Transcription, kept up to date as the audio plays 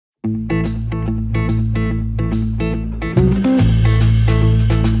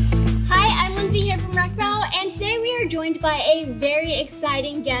a very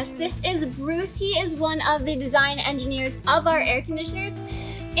exciting guest. This is Bruce. He is one of the design engineers of our air conditioners,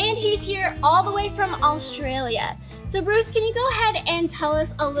 and he's here all the way from Australia. So Bruce, can you go ahead and tell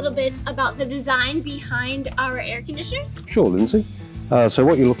us a little bit about the design behind our air conditioners? Sure, Lindsay. So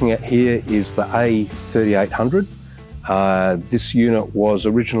what you're looking at here is the A3800. This unit was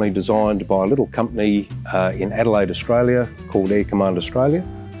originally designed by a little company in Adelaide, Australia called Air Command Australia.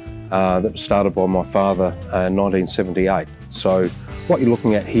 That was started by my father in 1978. So what you're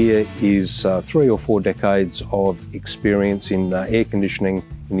looking at here is 3 or 4 decades of experience in air conditioning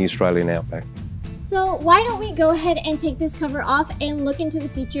in the Australian outback. So why don't we go ahead and take this cover off and look into the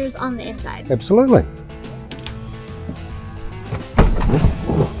features on the inside? Absolutely.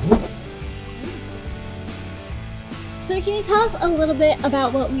 So can you tell us a little bit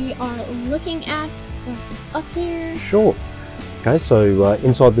about what we are looking at up here? Sure. Okay, so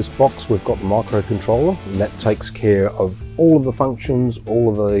inside this box we've got the microcontroller, and that takes care of all of the functions, all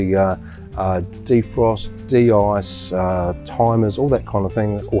of the defrost, de-ice, timers, all that kind of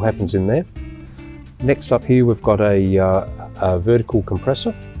thing. That all happens in there. Next up here we've got a vertical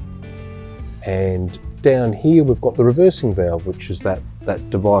compressor, and down here we've got the reversing valve, which is that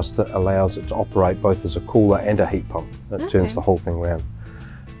device that allows it to operate both as a cooler and a heat pump. That turns the whole thing around.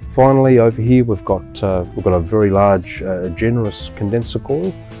 Finally, over here we've got a very large, generous condenser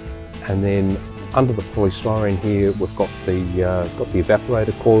coil, and then under the polystyrene here we've got the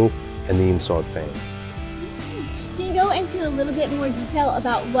evaporator coil and the inside fan. Can you go into a little bit more detail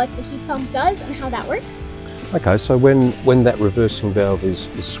about what the heat pump does and how that works? Okay, so when that reversing valve is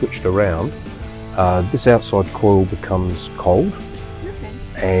switched around, this outside coil becomes cold,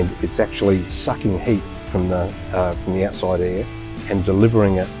 and it's actually sucking heat from the outside air and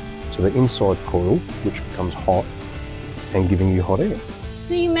delivering it to the inside coil, which becomes hot and giving you hot air.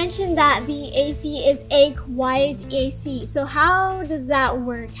 So you mentioned that the AC is a quiet AC. So how does that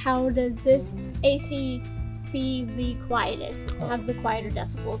work? How does this AC be the quietest, have the quieter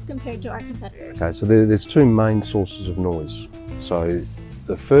decibels compared to our competitors? Okay, so there's 2 main sources of noise. So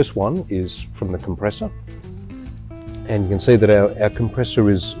the first one is from the compressor, and you can see that our compressor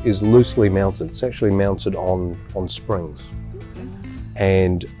is loosely mounted. It's actually mounted on springs.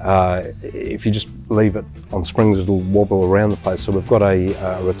 And if you just leave it on springs, it'll wobble around the place. So we've got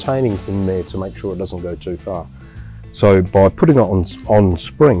a retaining pin there to make sure it doesn't go too far. So by putting it on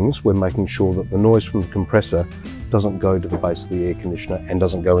springs, we're making sure that the noise from the compressor doesn't go to the base of the air conditioner and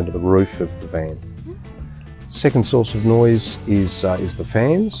doesn't go into the roof of the fan. Second source of noise is the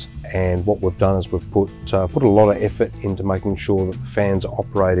fans, and what we've done is we've put a lot of effort into making sure that the fans are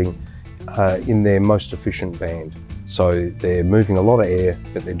operating in their most efficient band. So they're moving a lot of air,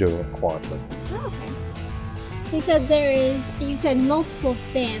 but they're doing it quietly. Oh, okay. So you said multiple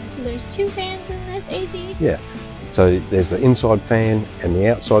fans. So there's 2 fans in this AC? Yeah. So there's the inside fan and the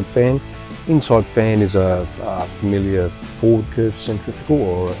outside fan. Inside fan is a familiar forward curve centrifugal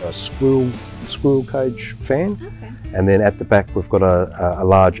or a squirrel cage fan. Okay. And then at the back we've got a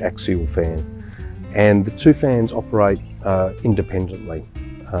large axial fan. And the 2 fans operate independently.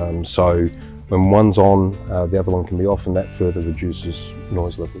 So when one's on, the other one can be off, and that further reduces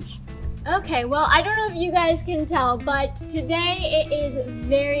noise levels. Okay, well, I don't know if you guys can tell, but today it is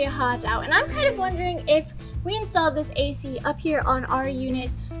very hot out, and I'm kind of wondering if we installed this AC up here on our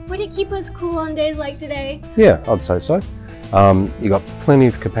unit, would it keep us cool on days like today? Yeah, I'd say so. You've got plenty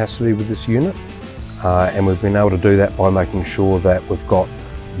of capacity with this unit, and we've been able to do that by making sure that we've got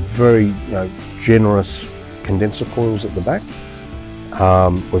very generous condenser coils at the back.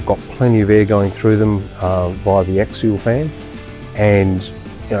 We've got plenty of air going through them via the axial fan, and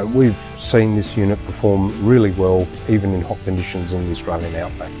we've seen this unit perform really well even in hot conditions in the Australian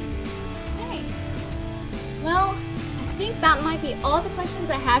outback. Okay. Well, I think that might be all the questions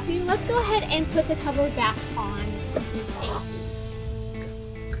I have for you. Let's go ahead and put the cover back on this AC.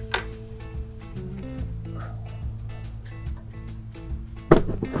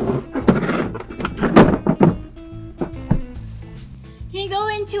 Can you go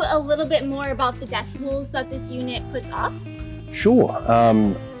into a little bit more about the decibels that this unit puts off? Sure.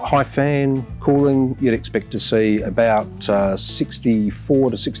 High fan cooling, you'd expect to see about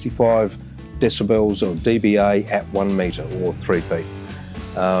 64 to 65 decibels or dBA at 1 metre or 3 feet.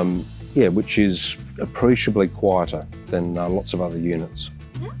 Yeah, which is appreciably quieter than lots of other units.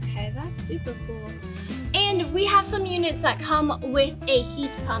 Okay, that's super cool. And we have some units that come with a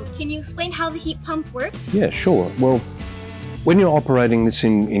heat pump. Can you explain how the heat pump works? Yeah, sure. Well, when you're operating this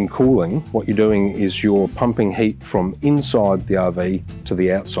in cooling, what you're doing is you're pumping heat from inside the RV to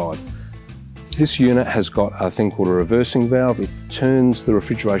the outside. This unit has got a thing called a reversing valve. It turns the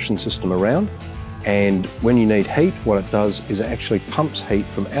refrigeration system around, And when you need heat, what it does is it actually pumps heat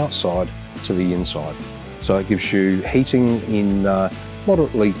from outside to the inside. So it gives you heating in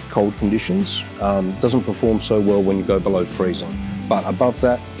moderately cold conditions. Doesn't perform so well when you go below freezing. But above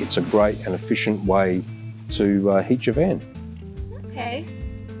that, it's a great and efficient way to heat your van. Okay.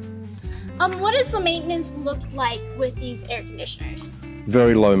 What does the maintenance look like with these air conditioners?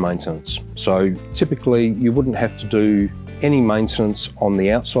 Very low maintenance. So typically you wouldn't have to do any maintenance on the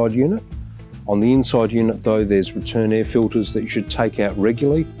outside unit. On the inside unit though, there's return air filters that you should take out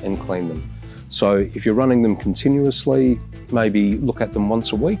regularly and clean them. So if you're running them continuously, maybe look at them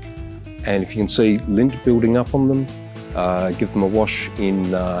once a week. And if you can see lint building up on them, give them a wash in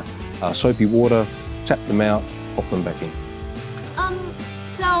soapy water, tap them out, pop them back in.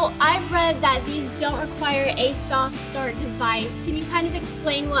 So I've read that these don't require a soft start device. Can you kind of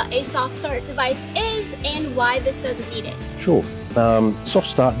explain what a soft start device is and why this doesn't need it? Sure. Soft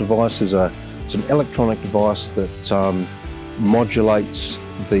start device is it's an electronic device that modulates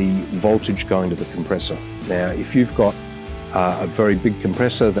the voltage going to the compressor. Now, if you've got a very big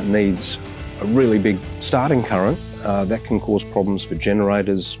compressor that needs a really big starting current, that can cause problems for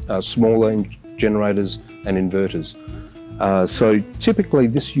generators, smaller generators and inverters. So typically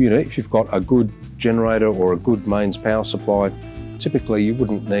this unit, if you've got a good generator or a good mains power supply, typically you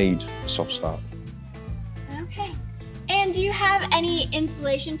wouldn't need a soft start. Okay. And do you have any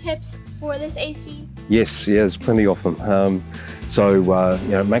installation tips for this AC? Yes, yeah, there's plenty of them. You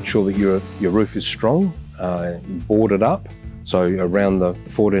know, make sure that your roof is strong, board it up. So around the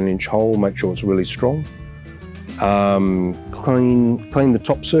 14-inch hole, make sure it's really strong. Clean the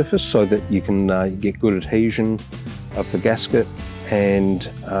top surface so that you can get good adhesion of the gasket. And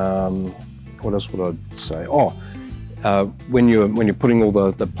what else would I say? When you're putting all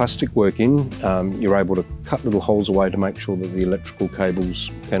the plastic work in, you're able to cut little holes away to make sure that the electrical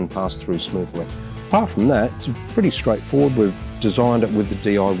cables can pass through smoothly. Apart from that, it's pretty straightforward. We've designed it with the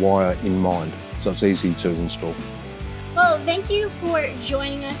DIY in mind, so it's easy to install. Well, thank you for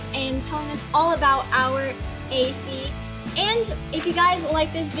joining us and telling us all about our AC. And if you guys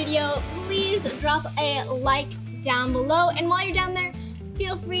like this video, please drop a like down below. And while you're down there,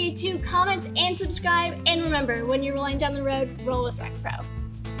 feel free to comment and subscribe. And remember, when you're rolling down the road, roll with RecPro.